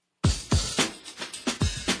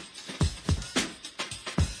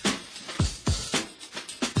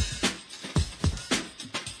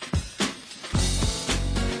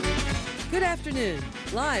afternoon.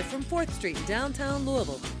 Live from 4th Street in downtown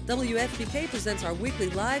Louisville, WFPK presents our weekly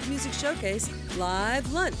live music showcase,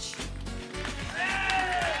 Live Lunch.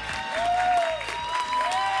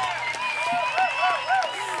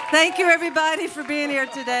 Thank you, everybody, for being here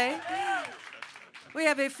today. We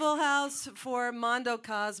have a full house for Mondo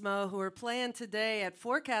Cozmo, who are playing today at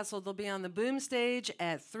Forecastle. They'll be on the boom stage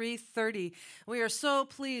at 3:30. We are so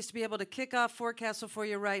pleased to be able to kick off Forecastle for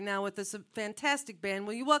you right now with this fantastic band.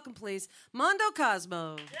 Will you welcome, please, Mondo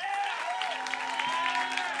Cozmo? Yeah!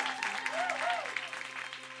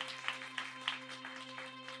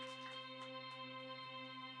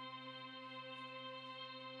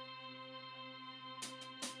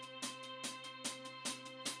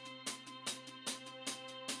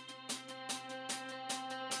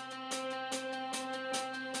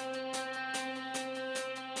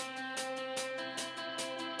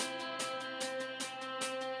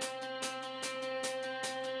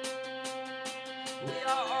 We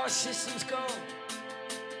are all systems go.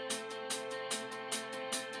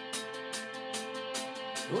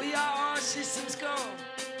 We are all systems go.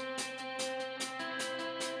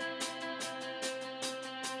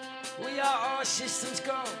 We are all systems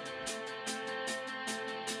go.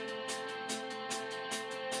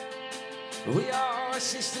 We are all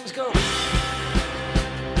systems go.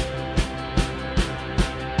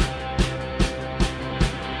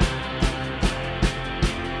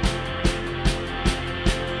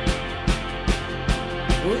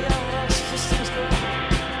 We are all systems go.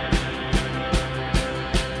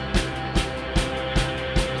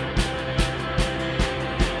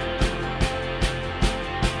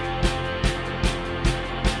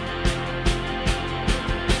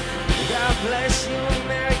 God bless you,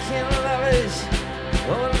 American lovers,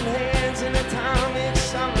 holding hands in atomic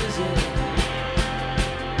summers.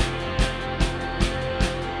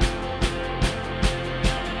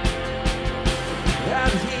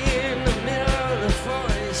 Out here in the middle of the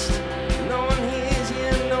forest, no one hears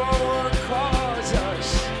you, no one calls us.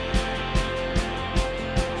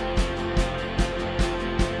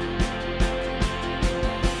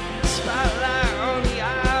 Spotlight on the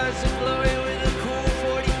eyes of glory with a cool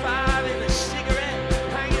 45 and a cigarette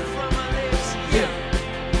hanging from my lips. Yeah.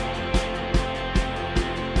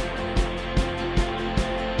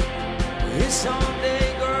 This someday,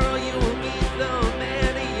 girl, you will meet the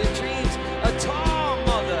man of your dreams, a tall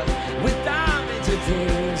mother with diamonds and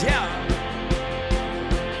things. Yeah.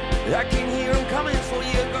 I can hear him coming for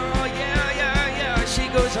you, girl. Yeah, yeah, yeah. She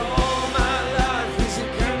goes, all my life is a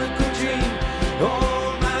chemical dream.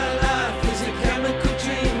 All my life is a chemical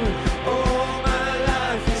dream. All my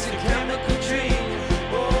life is a chemical dream.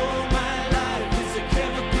 All my life is a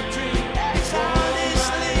chemical dream. That's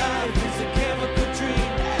honestly life is a chemical dream.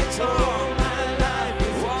 That's all my life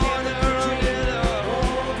is a chemical dream.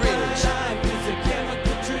 All my life is a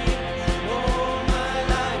chemical dream. All my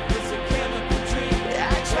life is a chemical dream.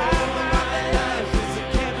 That's all my life is a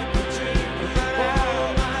chemical dream. All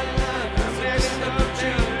my life is a chemical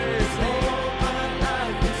dream. All my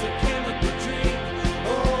life is a chemical dream.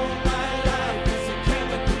 All my life is a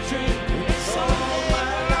chemical dream. All my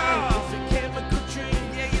life is a chemical dream.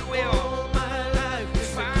 Yeah, you will. All my life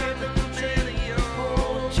is a chemical dream.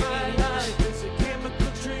 All my life is a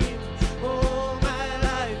chemical dream. All my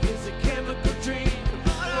life is a chemical dream.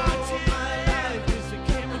 All my life is a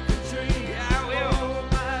chemical dream. Yeah, I will. All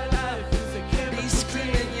my life is a chemical dream. Be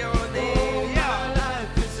screaming your name. Yeah. All my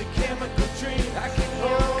life is a chemical dream. I can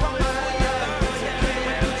hear him coming for you.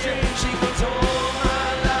 She goes, all my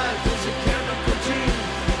life is a chemical dream.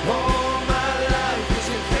 All my life is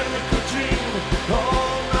a chemical dream. All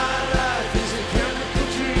my life is a chemical dream.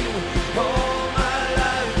 All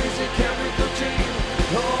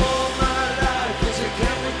my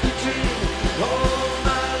life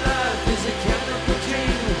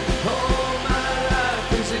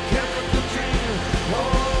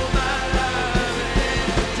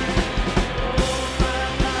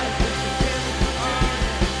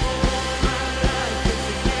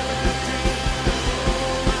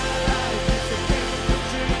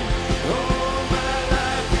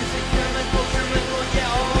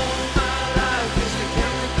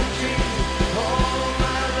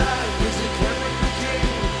is a chemical dream.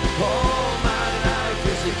 All my life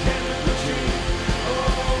is a chemical dream.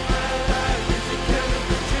 All my life is a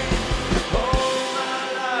chemical dream. All my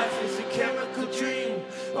life is a chemical dream.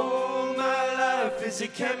 All my life is a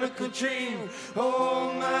chemical dream.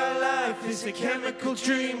 All my life is a chemical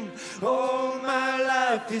dream. All my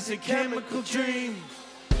life is a chemical dream.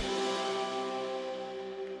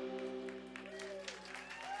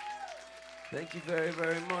 Thank you very,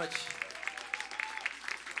 very much.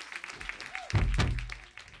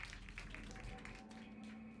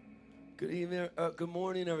 Good evening. Good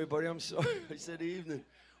morning, everybody. I'm sorry I said evening.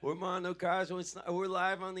 We're Mondo Cozmo. We're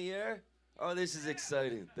live on the air. Oh, this is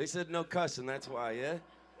exciting. They said no cussing. That's why, yeah?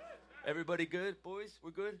 Everybody good, boys?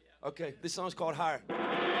 We're good? Okay, this song's called Higher.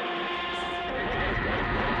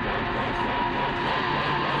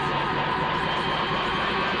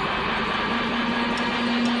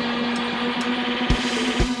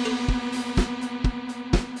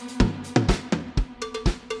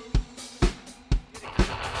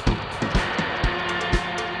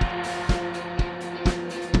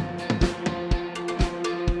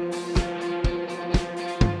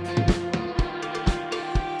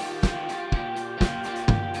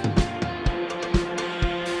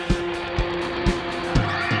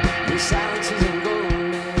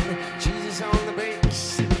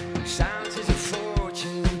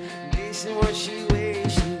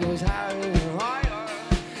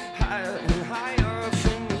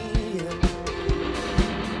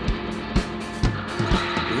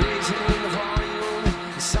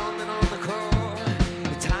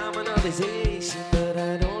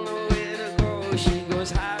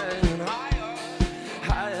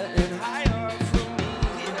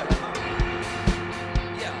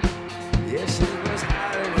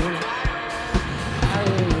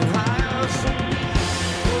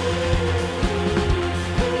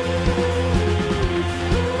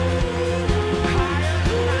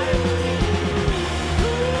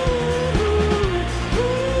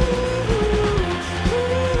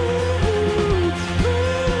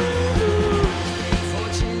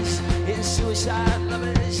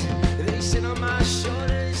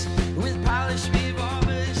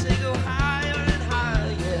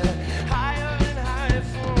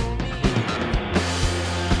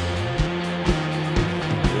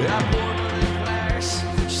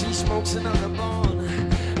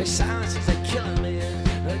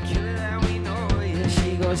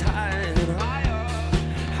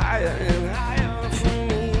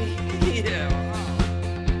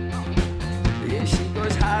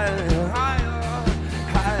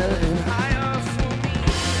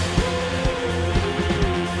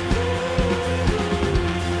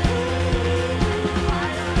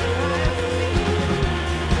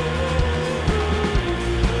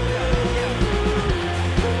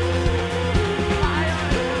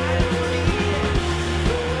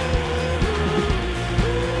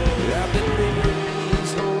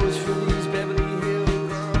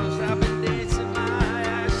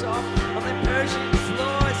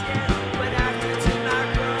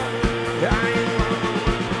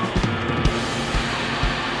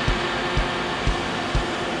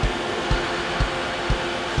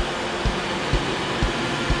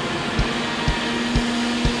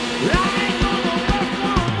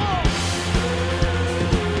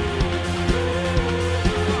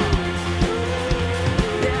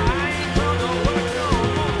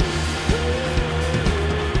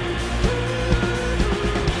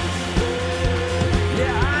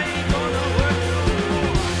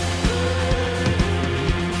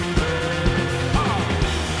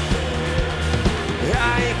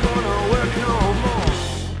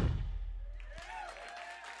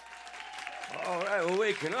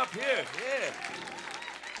 Up here, yeah.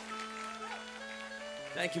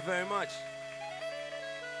 Thank you very much.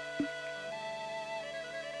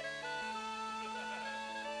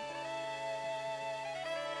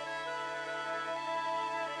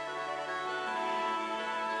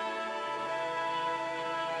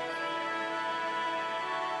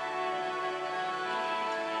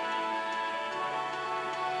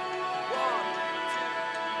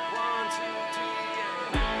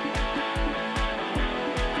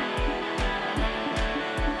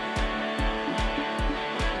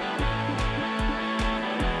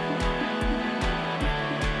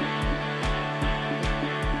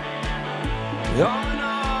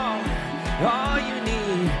 All you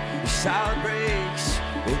need is solid breaks.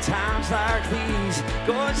 In times like these,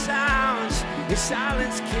 gold sounds, your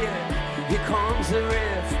silence kid. Here comes the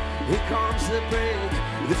riff, here comes the break.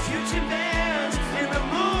 The future bands in the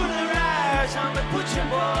moon arise. I'm the butcher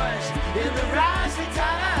boys in the rising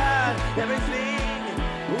tide. Everything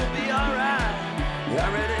will be alright. I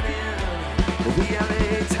read it in the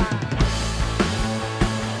LA Times.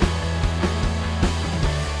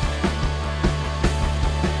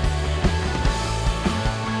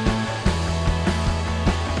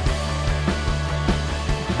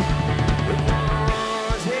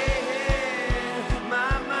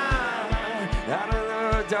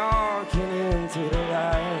 Dark and into the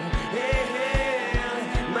light. Hey,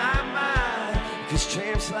 hey, my mind. 'Cause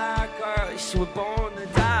tramps like us were born to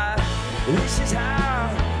die. This is how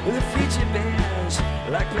the future bends,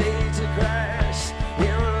 like blades of grass in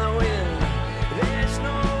the wind.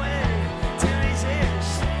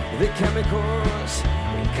 the chemicals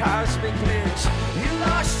and cosmic bliss. You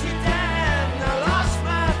lost your dad, and I lost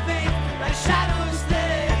my faith. Like shadows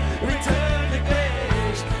they return to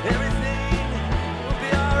grace. Everything will be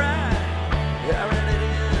alright. I read it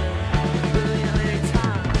in the LA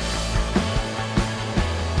Times.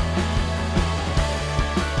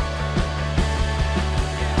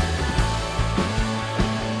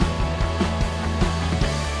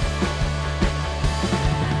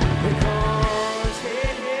 Because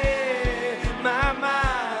hey, my,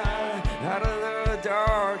 out of the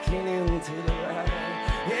dark and into the light.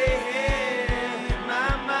 Hey,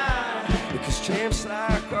 my, because champs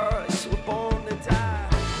like us were born to die.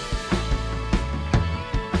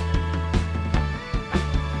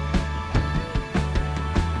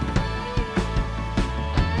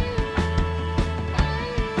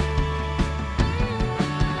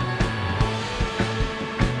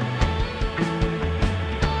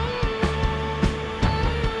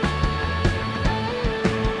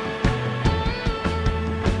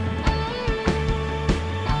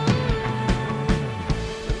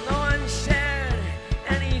 No one said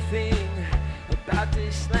anything about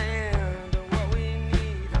this land or what we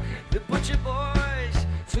need. The butcher boys,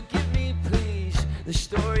 forgive me please. The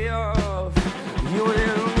story of you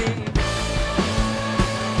and me.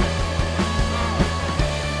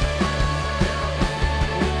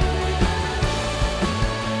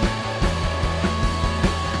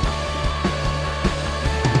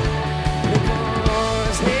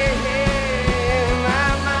 Because hey, my,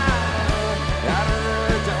 out of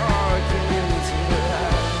the dark and into the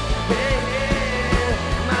light. Hey,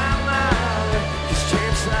 my, 'cause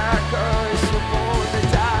champs like us were born to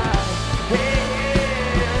die. Hey,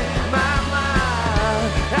 my,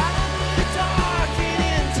 out of the dark and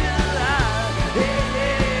into the light. Hey,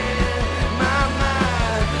 my,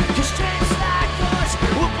 'cause champs like us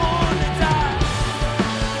were born to die.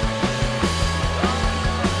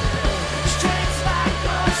 Champs like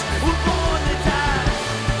us were born to die.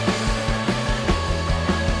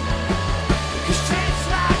 'Cause champs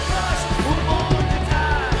like us were born to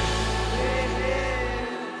die. Hey,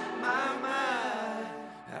 my,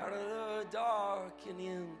 out of the dark and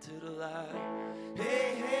into the light.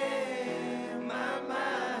 Hey, my,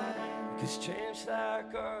 'cause champs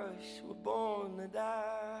like us were born to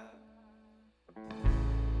die.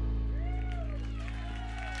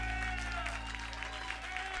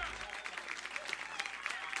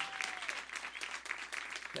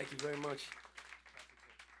 Thank you very much.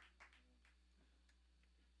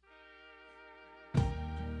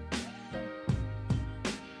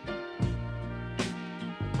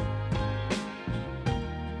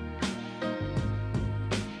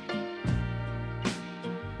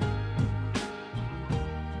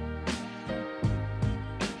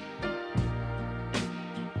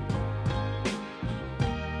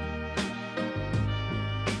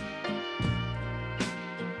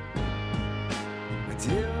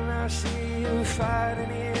 Till I see you fighting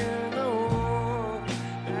in the war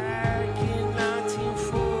back in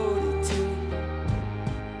 1942.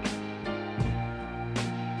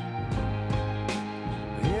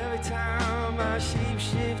 Every time I shape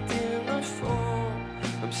shift in the fall,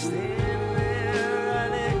 I'm standing there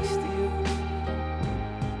right next to you.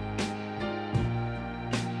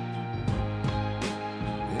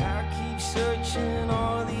 I keep searching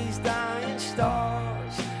all these dying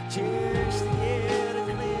stars just to get a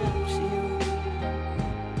glimpse of you.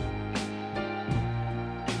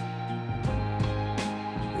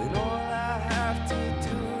 And all I have to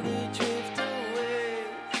do to drift away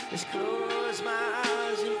is close my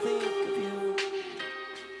eyes and think of you.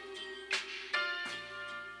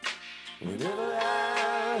 Whenever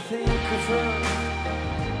I think of her,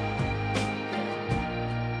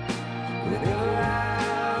 whenever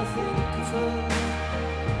I think of her,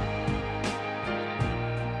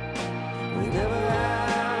 whenever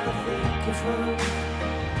I think of her,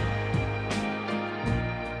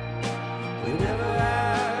 whenever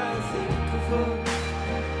I think of her,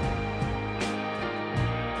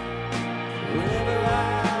 whenever I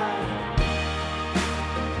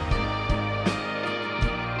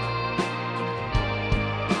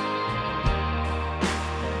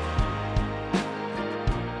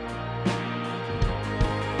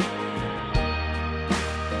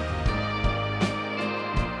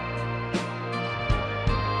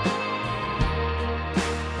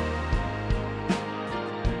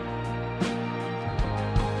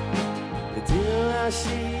till I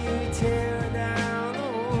see you tear down the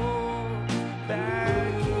wall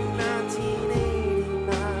back in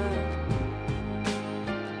 1989.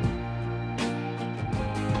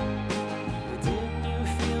 Didn't you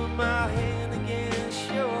feel my hand against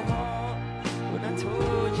your heart when I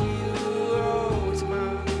told you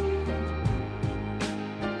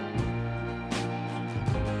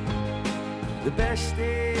The best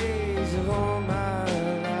days of all my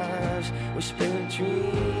lives were spent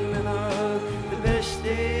dreaming of. The best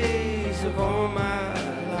days of all my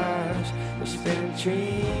lives were spent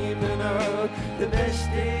dreaming of. The best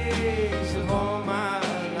days of all my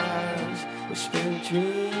lives were spent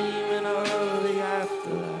dreaming of the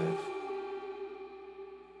afterlife.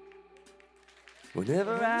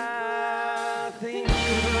 Whenever I think of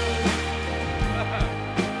her,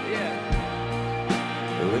 yeah.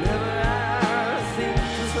 Whenever I think of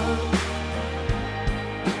her,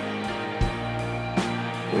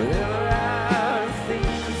 whenever I think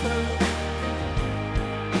of her,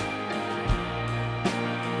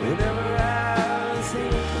 whenever I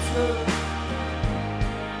think of her,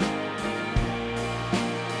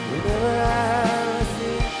 whenever I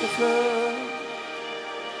think of her.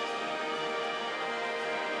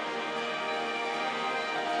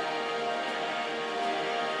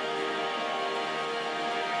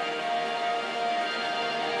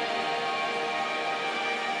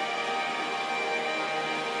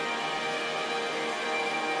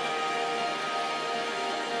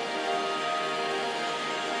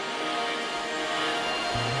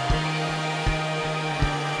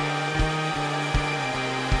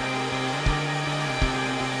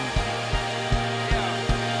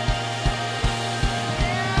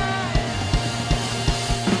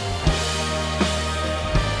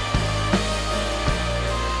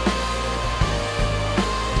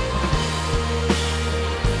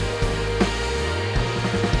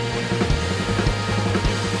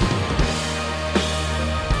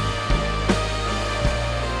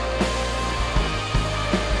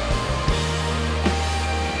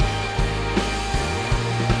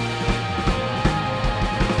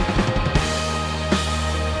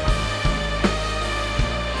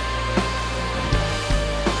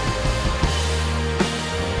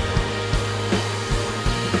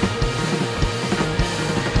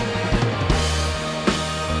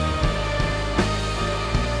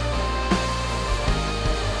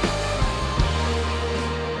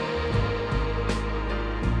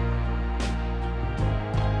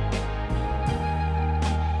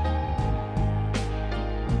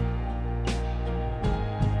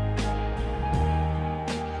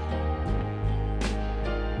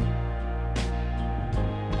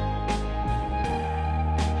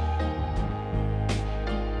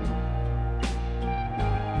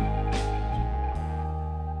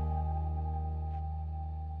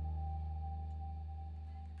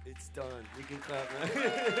 It's done. We can clap now.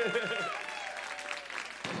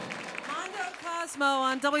 Mondo Cozmo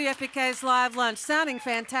on WFPK's Live Lunch. Sounding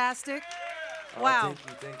fantastic. Wow.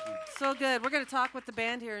 Thank you. So good. We're going to talk with the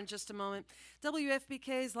band here in just a moment.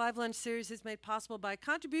 WFPK's Live Lunch series is made possible by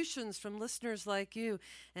contributions from listeners like you.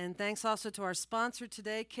 And thanks also to our sponsor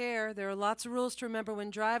today, CARE. There are lots of rules to remember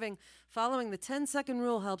when driving. Following the 10-second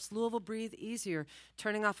rule helps Louisville breathe easier.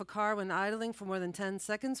 Turning off a car when idling for more than 10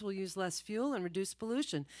 seconds will use less fuel and reduce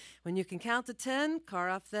pollution. When you can count to 10, car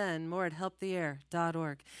off then. More at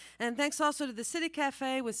helptheair.org. And thanks also to the City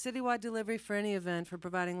Cafe with citywide delivery for any event for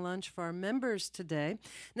providing lunch for our members today.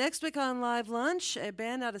 Next week on Live Lunch, a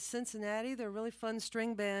band out of Cincinnati. They're a really fun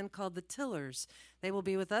string band called the Tillers. They will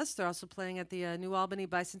be with us. They're also playing at the New Albany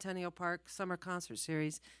Bicentennial Park Summer Concert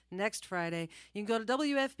Series next Friday. You can go to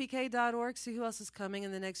WFPK.org, see who else is coming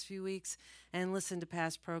in the next few weeks, and listen to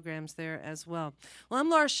past programs there as well. Well,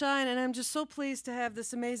 I'm Laura Shine, and I'm just so pleased to have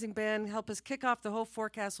this amazing band help us kick off the whole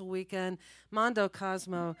Forecastle weekend, Mondo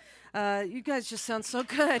Cozmo. You guys just sound so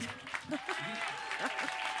good.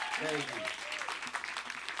 Thank you.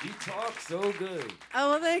 You talk so good. Oh,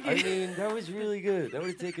 well, thank you. I mean, that was really good. That would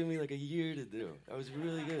have taken me like a year to do. That was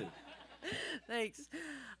really good. Thanks.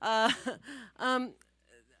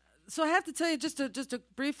 So I have to tell you just a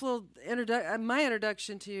brief little my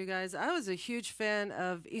introduction to you guys. I was a huge fan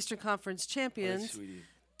of Eastern Conference Champions. Oh, sweetie.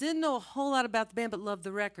 Didn't know a whole lot about the band, but loved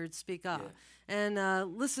the record, Speak Up. Yeah.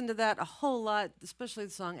 And listened to that a whole lot, especially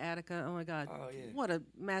the song Attica. Oh, my God. Oh, yeah. What a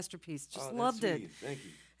masterpiece. Just Oh, loved that's it. sweet. Thank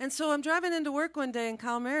you. And so I'm driving into work one day, and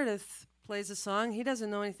Kyle Meredith plays a song. He doesn't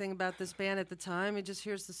know anything about this band at the time. He just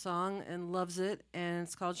hears the song and loves it, and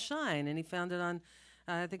it's called Shine. And he found it on,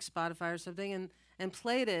 I think, Spotify or something, and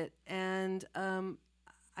played it. And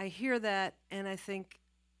I hear that, and I think,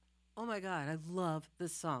 oh, my God, I love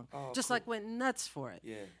this song. Oh, just cool. like went nuts for it.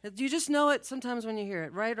 Yeah. You just know it sometimes when you hear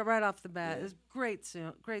it, right off the bat. Yeah. It's great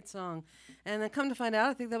song. And then come to find out,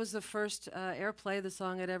 I think that was the first airplay the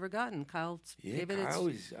song had ever gotten. Kyle Yeah, gave it Kyle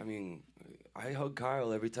is, I mean, I hug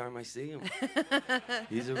Kyle every time I see him.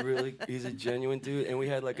 He's a genuine dude. And we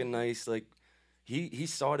had like a nice, like, he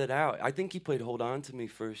sought it out. I think he played Hold On To Me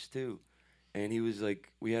first too. And he was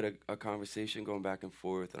like, we had a conversation going back and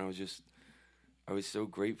forth, and I was just I was so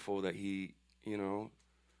grateful that he, you know,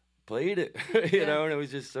 played it, you know, and I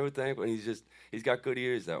was just so thankful. And he's got good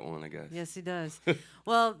ears, that one, I guess. Yes, he does.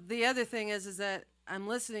 Well, the other thing is that I'm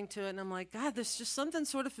listening to it and I'm like, God, there's just something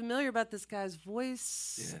sort of familiar about this guy's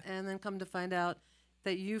voice. Yeah. And then come to find out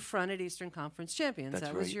that you fronted Eastern Conference Champions. That's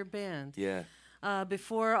that was right. your band. Yeah.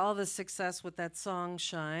 Before all the success with that song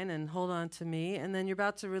Shine and Hold On To Me. And then you're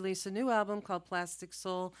about to release a new album called Plastic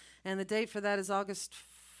Soul. And the date for that is August 4th.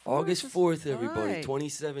 August 4th, everybody, Right.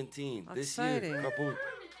 2017. This Exciting. year,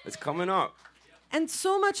 it's coming up. And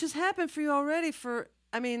so much has happened for you already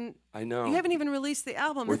I know. You haven't even released the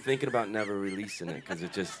album. We're thinking about never releasing it because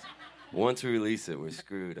it just, once we release it, we're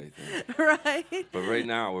screwed, I think. Right. But right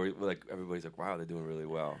now, we're like, everybody's like, wow, they're doing really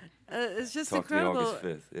well. It's just Talk incredible. to me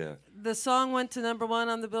August 5th, yeah. The song went to #1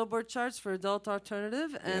 on the Billboard charts for adult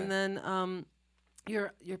alternative, and then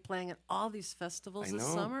you're playing at all these festivals this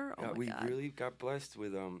summer. Oh yeah, my we God. really got blessed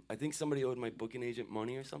with. I think somebody owed my booking agent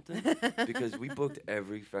money or something because we booked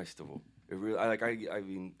every festival. It really, I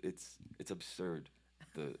mean, it's absurd.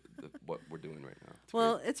 The what we're doing right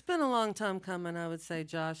now. It's been a long time coming, I would say,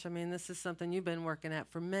 Josh. I mean, this is something you've been working at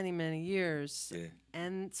for many, many years. Yeah.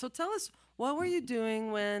 And so tell us, what were you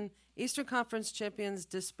doing when Eastern Conference Champions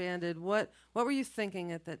disbanded? What were you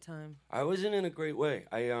thinking at that time? I wasn't in a great way.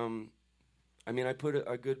 I mean, I put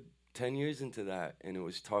a good 10 years into that, and it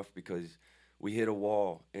was tough because we hit a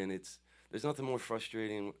wall, and there's nothing more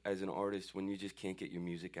frustrating as an artist when you just can't get your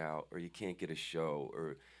music out, or you can't get a show,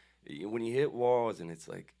 or when you hit walls, and it's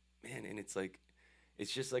like, man, and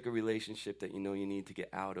it's just like a relationship that you know you need to get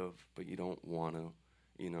out of, but you don't want to,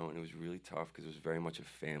 you know, and it was really tough because it was very much a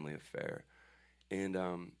family affair. And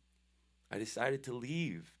I decided to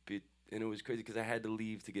leave, and it was crazy because I had to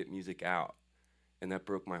leave to get music out, and that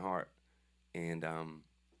broke my heart. And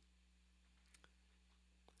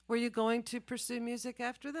were you going to pursue music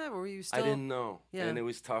after that, or were you still? I didn't know, Yeah. and it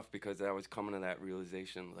was tough because I was coming to that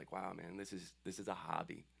realization, like, wow, man, this is a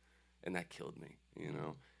hobby, and that killed me, you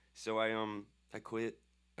know. So I quit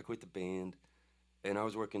the band, and I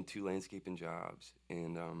was working 2 landscaping jobs,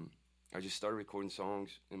 and I just started recording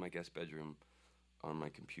songs in my guest bedroom on my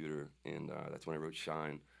computer, and that's when I wrote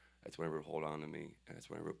Shine, that's when I wrote Hold On To Me, and that's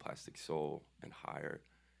when I wrote Plastic Soul and Higher,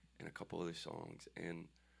 and a couple other songs, and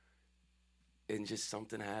just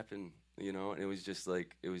something happened, you know, and it was just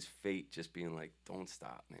like, it was fate just being like, don't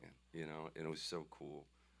stop, man, you know, and it was so cool,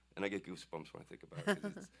 and I get goosebumps when I think about it,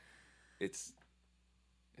 'cause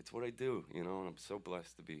it's what I do, you know, and I'm so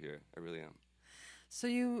blessed to be here, I really am. So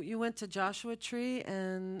you went to Joshua Tree,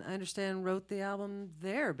 and I understand wrote the album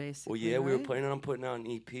there, basically. Well, yeah, we were right? planning on putting out an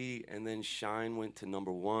EP, and then Shine went to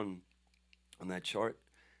 #1 on that chart,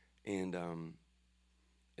 and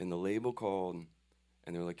the label called,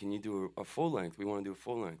 and they're like, can you do a full length? We want to do a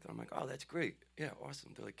full length. I'm like, oh, that's great. Yeah,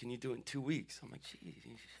 awesome. They're like, can you do it in 2 weeks? I'm like,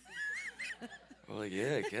 geez. I'm like,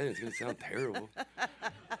 yeah, I can. It's going to sound terrible.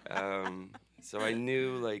 So I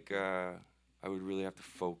knew, like, I would really have to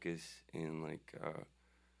focus, and, like,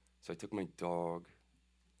 so I took my dog,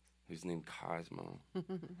 who's named Cosmo,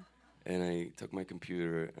 and I took my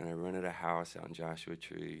computer, and I rented a house out in Joshua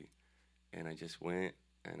Tree, and I just went,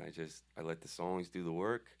 and I let the songs do the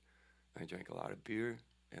work. I drank a lot of beer,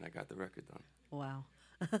 and I got the record done. Wow.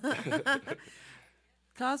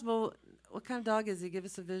 Cosmo, what kind of dog is he? Give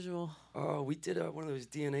us a visual. Oh, we did one of those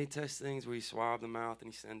DNA test things where you swab the mouth and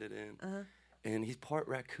you send it in. Uh-huh. And he's part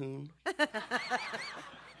raccoon.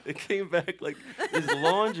 It came back like this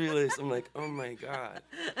laundry list. I'm like, oh my God,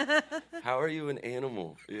 how are you an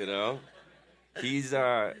animal? You know, he's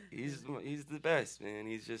the best, man.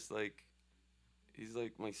 He's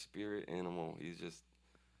like my spirit animal. He's just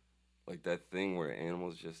like that thing where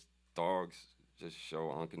dogs just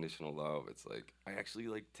show unconditional love. It's like I actually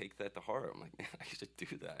like take that to heart. I'm like, man, I should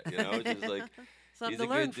do that. You know, it's just like Something he's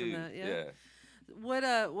to a learn good from dude. that, yeah.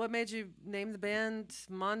 What made you name the band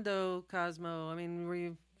Mondo Cozmo? I mean, were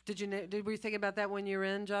you thinking about that when you were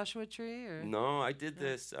in Joshua Tree? Or? No, I did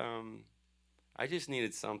this. I just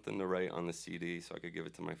needed something to write on the CD so I could give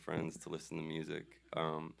it to my friends to listen to music.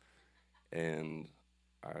 And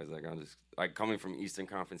I was like, coming from Eastern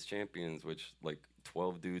Conference Champions, which like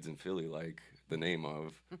 12 dudes in Philly like the name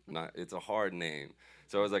of. It's a hard name.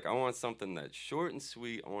 So I was like, I want something that's short and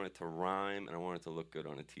sweet. I want it to rhyme, and I want it to look good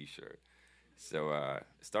on a T-shirt. So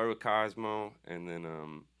started with Cosmo, and then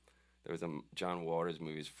there was a John Waters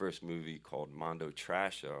movie, his first movie called Mondo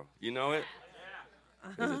Trasho. You know it?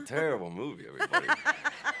 It was a terrible movie, everybody.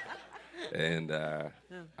 And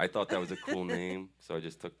I thought that was a cool name, so I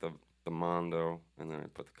just took the Mondo, and then I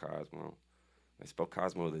put the Cosmo. I spelled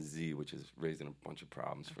Cosmo with a Z, which is raising a bunch of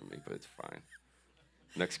problems for me, but it's fine.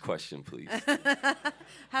 Next question, please.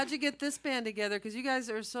 How'd you get this band together? Because you guys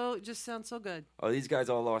are just sound so good. Oh, these guys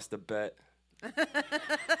all lost a bet.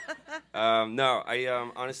 No, I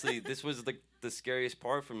honestly, this was the scariest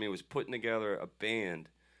part for me was putting together a band,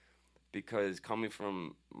 because coming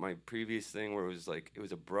from my previous thing where it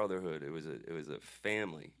was a brotherhood, it was a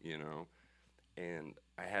family, you know, and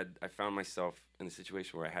I found myself in a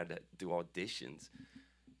situation where I had to do auditions,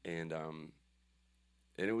 and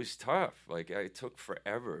it was tough. Like, it took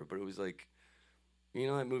forever, but it was like, you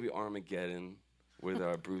know that movie Armageddon with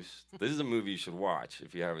Bruce? This is a movie you should watch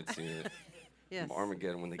if you haven't seen it. Yes.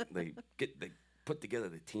 Armageddon, when they put together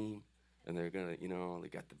the team, and they're gonna, you know, they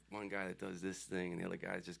got the one guy that does this thing, and the other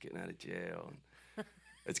guy's just getting out of jail. And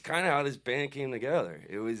it's kind of how this band came together.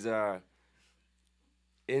 It was, and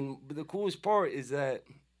the coolest part is that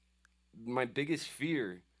my biggest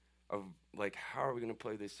fear of, like, how are we gonna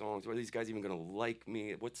play these songs? Are these guys even gonna like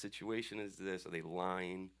me? What situation is this? Are they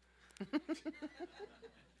lying?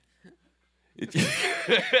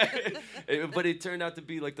 But it turned out to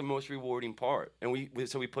be like the most rewarding part, and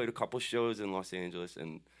so we played a couple shows in Los Angeles,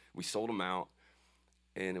 and we sold them out,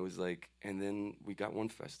 and it was like, and then we got one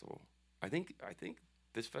festival. I think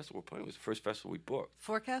this festival we're playing was the first festival we booked.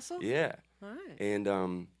 Forecastle? Yeah. All right. And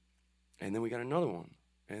then we got another one,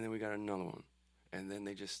 and then we got another one, and then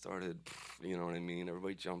they just started, you know what I mean?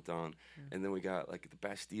 Everybody jumped on, and then we got like the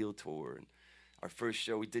Bastille tour, and our first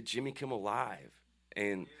show we did Jimmy Kimmel Live,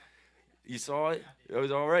 and you saw it? It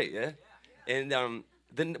was all right, yeah? And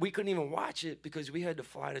then we couldn't even watch it because we had to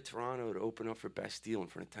fly to Toronto to open up for Bastille in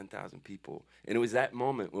front of 10,000 people. And it was that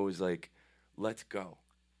moment where it was like, let's go.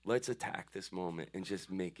 Let's attack this moment and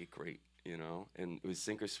just make it great, you know? And it was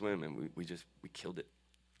sink or swim, and we killed it.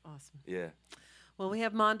 Awesome. Yeah. Well, we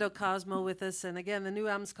have Mondo Cozmo with us, and again, the new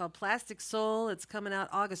album's called Plastic Soul. It's coming out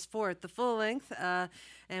August 4th, the full length, and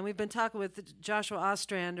we've been talking with Joshua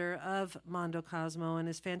Ostrander of Mondo Cozmo and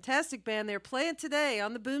his fantastic band. They're playing today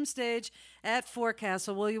on the Boom Stage at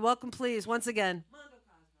Forecastle. Will you welcome, please, once again, Mondo Cozmo.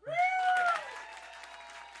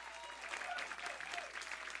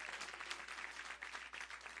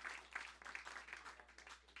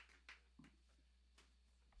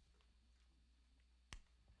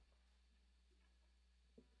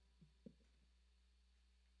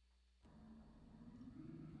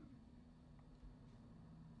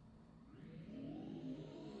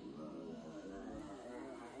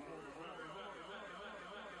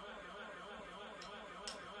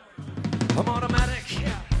 I'm automatic,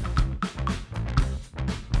 yeah.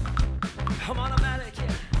 I'm automatic,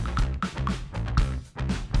 yeah.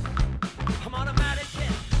 I'm automatic,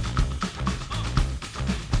 yeah.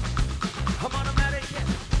 I'm automatic, yeah.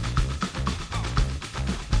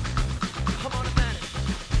 I'm automatic.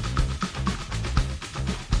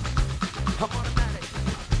 I'm automatic.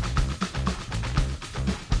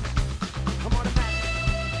 I'm automatic.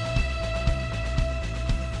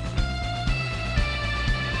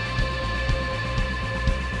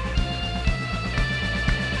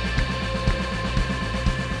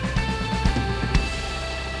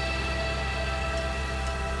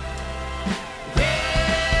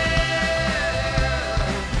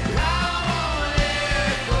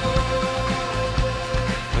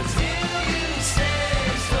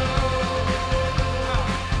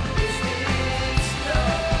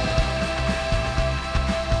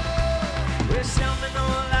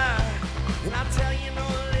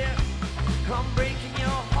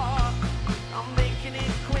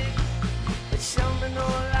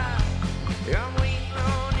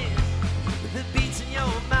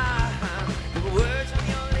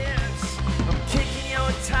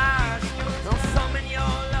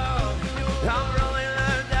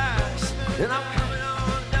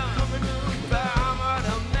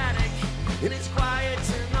 And it's quiet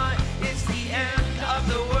tonight, it's the end of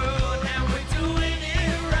the world, and we're doing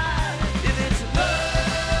it right. If it's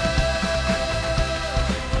love,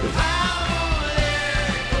 I won't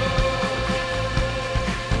let go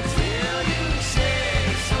until you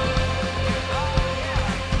say so. Oh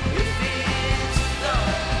yeah, if it's love,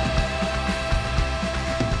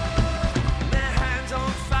 their hands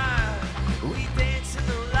on fire, we dance in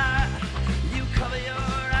the light. You cover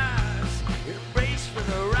your eyes, embrace for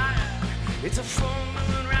the ride. It's a full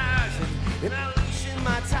moon rising, and I loosen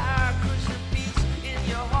my tie, 'cause the beats in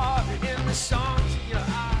your heart, and the songs in your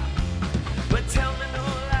eye. But tell me no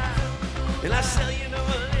lie, and I sell you no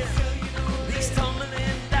lip. These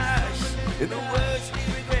tumbling dice, and the words we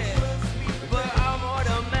regret. But I'm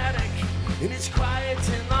automatic, and it's quiet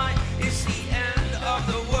tonight. It's the end of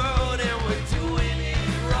the world, and we're doing it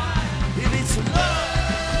right. If it's love,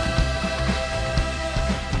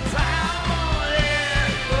 I won't let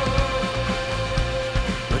go.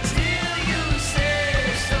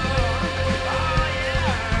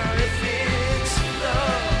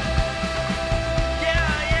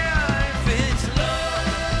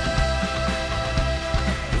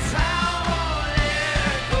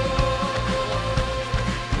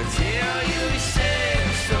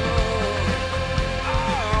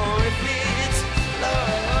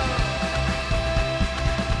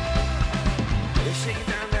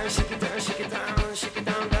 shake it down, shake it down, shake it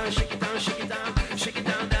down, down, shake it down, shake it down, shake it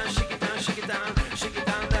down, down, shake it down, shake it down, shake it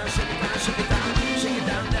down, down, shake it down, shake it down, shake it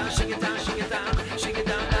down, down, shake it down, shake it down, shake it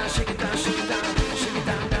down, down, shake it down, shake it down, shake it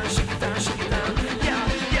down, down, shake it down, shake it down. Yeah,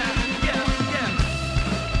 yeah, yeah, yeah.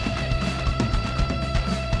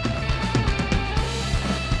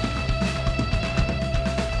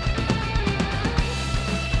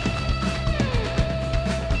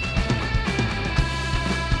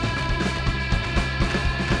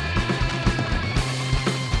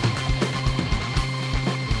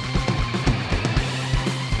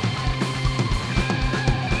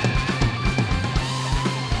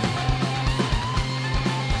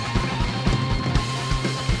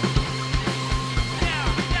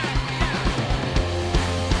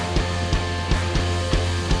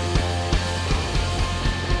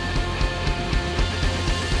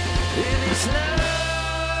 It is love,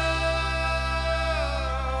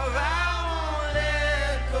 I won't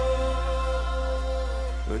let go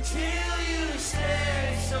until you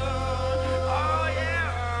say so. Oh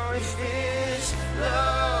yeah, if it's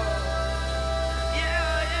love,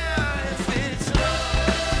 yeah, yeah, if it's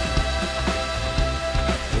love,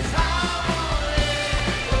 if I won't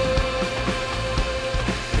let go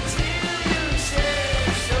until you say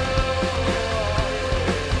so.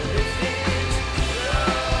 If it's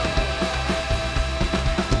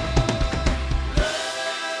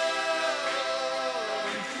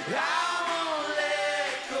I won't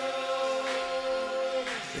let go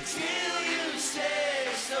until you say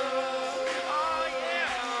so. Oh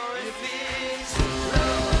yeah, if it's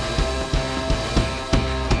love.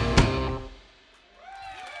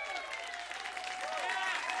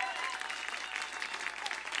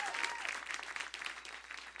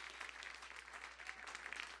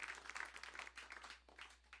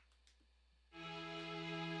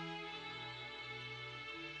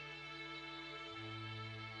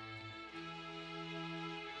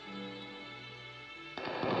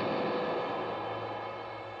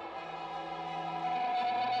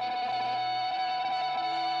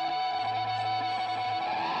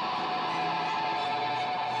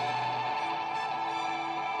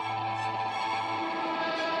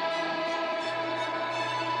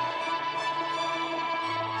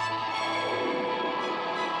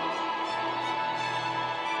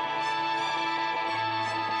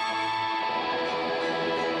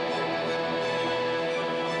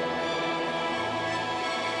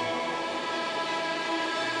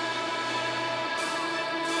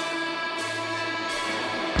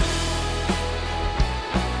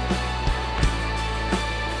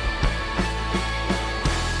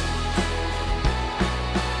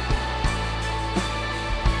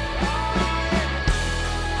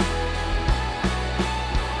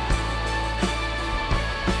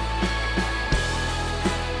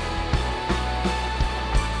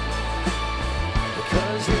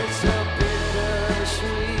 Because it's a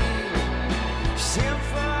bittersweet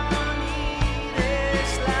symphony,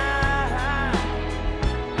 this life.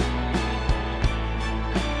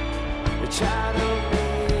 You try to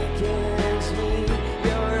make ends meet.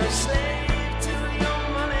 You're a slave to your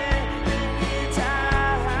money and your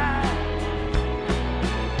time.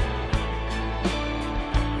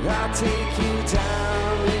 I'll take you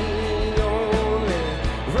down the only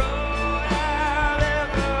road I've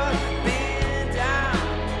ever been down.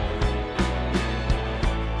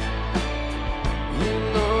 You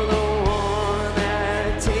know, the one that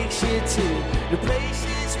takes you to the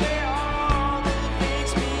places where all the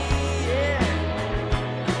things meet. Yeah.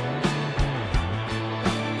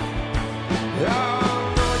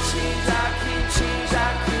 Oh, no change, I can change, I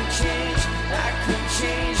can change, I can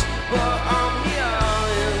change, but I'm here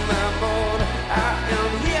in my mode. I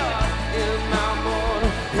am here in my mode,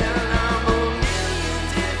 and I'm a million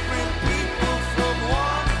different people from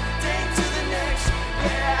one day to the next.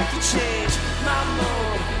 Yeah, I can change my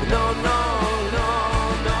mode. No, no, no,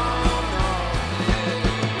 no, no.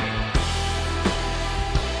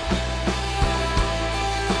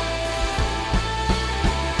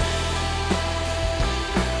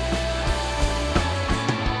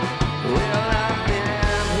 Well, I've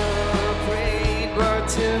never prayed, but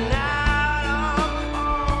tonight I'm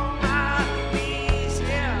on my knees,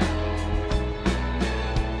 yeah.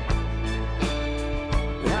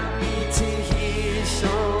 I need to hear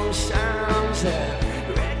some sounds that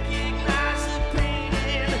recognize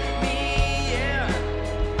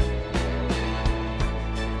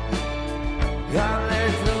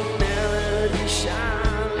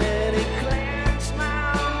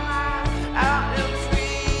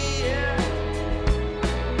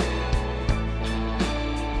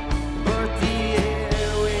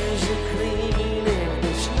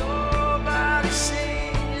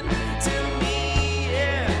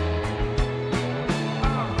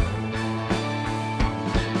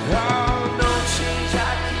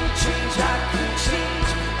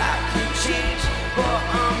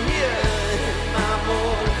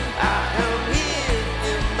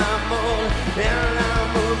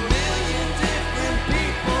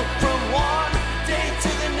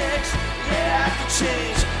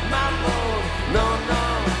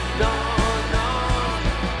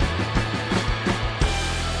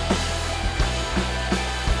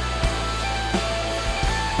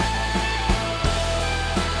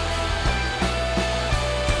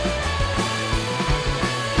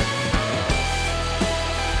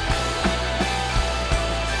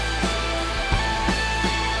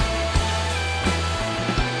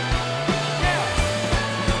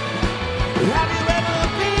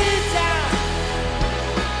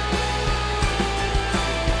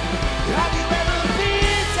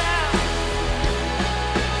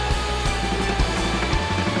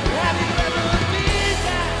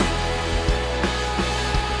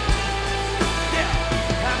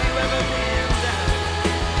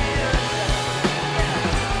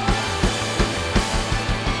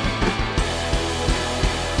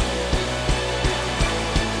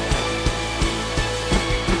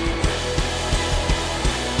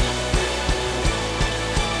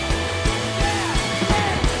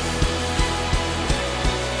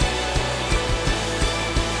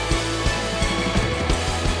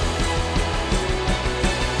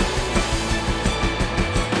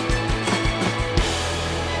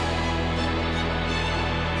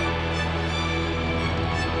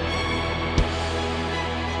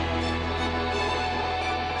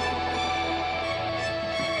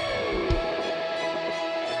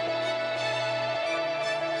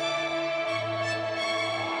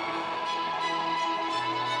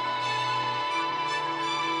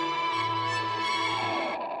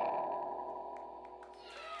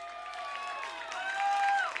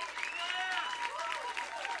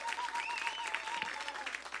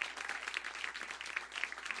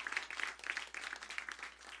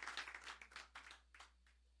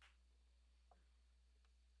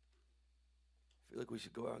like we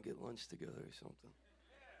should go out and get lunch together or something.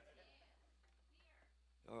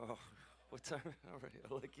 Oh, what time? All right,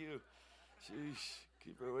 I like you. Sheesh,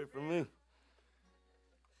 keep her away from me.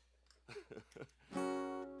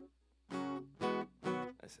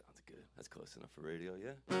 That sounds good. That's close enough for radio,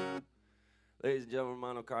 yeah? Ladies and gentlemen,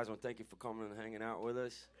 Mondo Cozmo, thank you for coming and hanging out with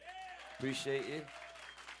us. Appreciate you.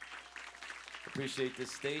 Appreciate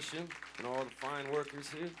this station and all the fine workers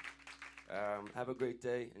here. Have a great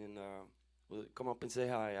day, and we'll come up and say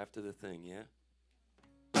hi after the thing, yeah?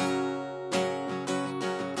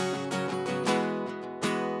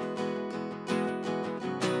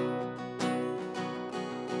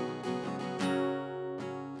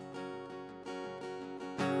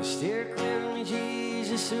 Stick with me,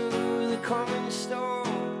 Jesus, through the coming storm.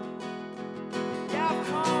 Yeah, I've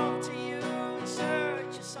come to you in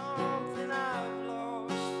search of something I've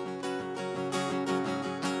lost.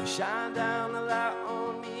 Shine down the light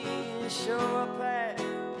on me and show a path.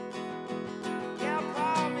 Yeah, I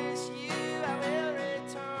promise you I will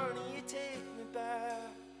return and you take me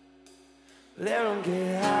back. Let them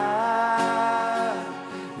get high,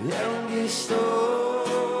 let them get stoned.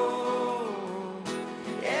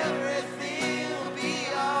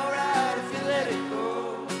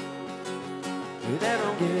 Let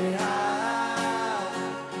them get high,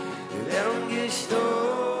 let them get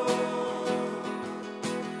stoned.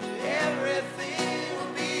 Everything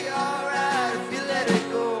will be alright if you let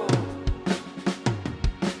it go.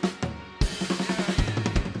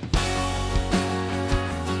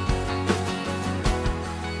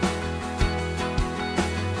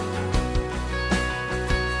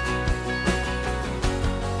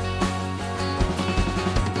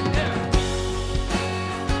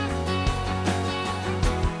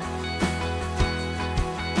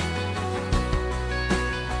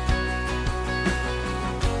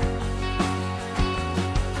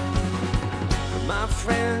 My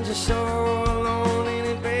friends are so alone and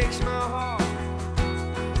it breaks my heart.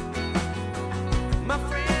 My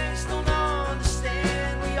friends don't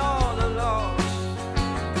understand, we all are lost.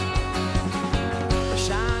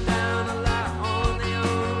 Shine down a light on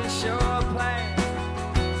them and show a plan.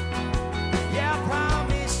 Yeah, I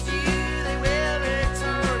promised you they will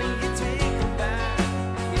return and you take them back.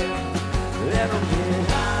 Yeah, let them get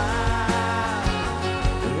high,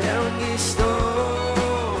 let them get stoned.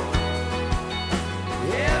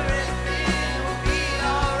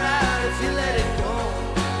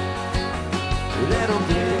 Let them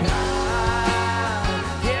get high,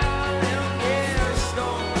 yeah, let them get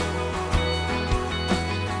stoned.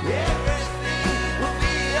 Everything will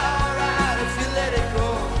be alright if you let it go.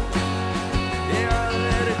 Yeah,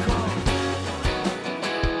 let it go.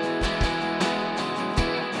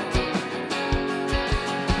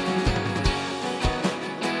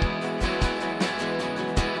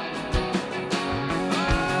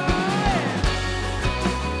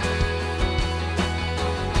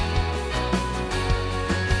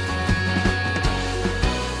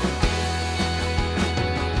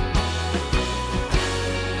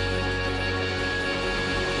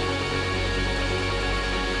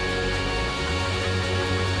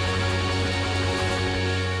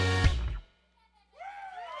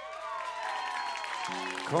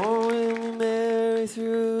 Come with me, Mary,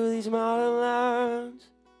 through these modern lines.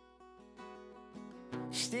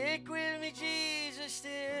 Stick with me, Jesus,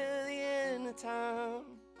 till the end of time.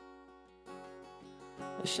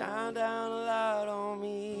 Shine down a light on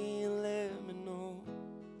me and let me know.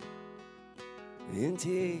 And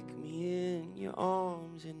take me in your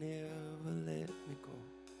arms and never let me go.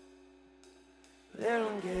 Let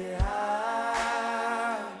them get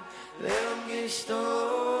high, let them get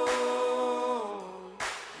stoned.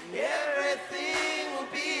 Everything will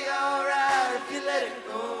be alright if you let it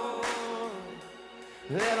go.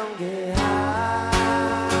 Let them get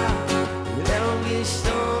high, let them get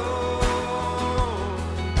stoned.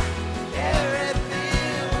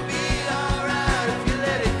 Everything will be alright if you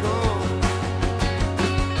let it go.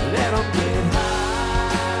 Let them get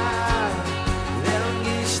high, let them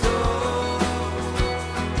get stoned.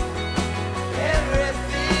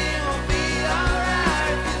 Everything will be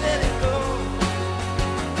alright if you let it go.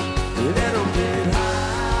 Let them get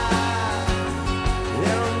high,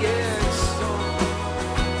 let them get stoned.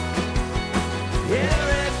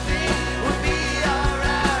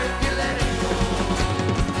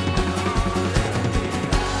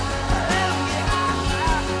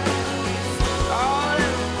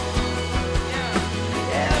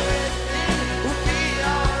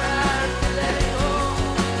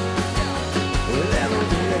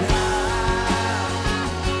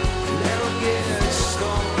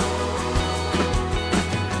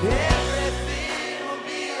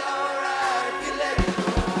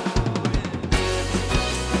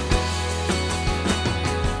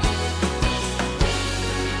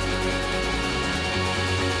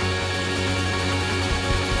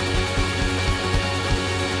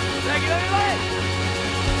 Thank you very much.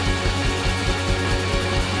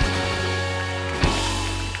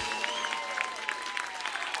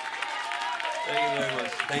 Thank you very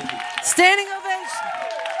much. Thank you. Standing ovation.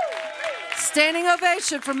 Standing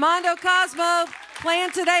ovation for Mondo Cozmo,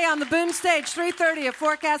 playing today on the Boom Stage, 3:30 at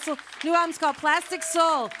Forecastle. New album's called Plastic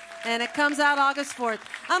Soul, and it comes out August 4th.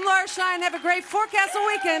 I'm Laura Shine. Have a great Forecastle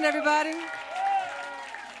weekend, everybody.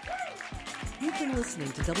 You've been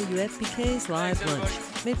listening to WFPK's Live Lunch,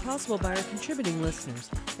 made possible by our contributing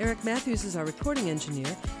listeners. Eric Matthews is our recording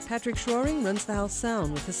engineer. Patrick Schroering runs the house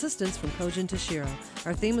sound with assistance from Kojin Tashiro.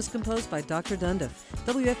 Our theme was composed by Dr. Dundiff.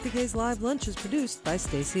 WFPK's Live Lunch is produced by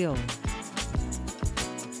Stacey Owen.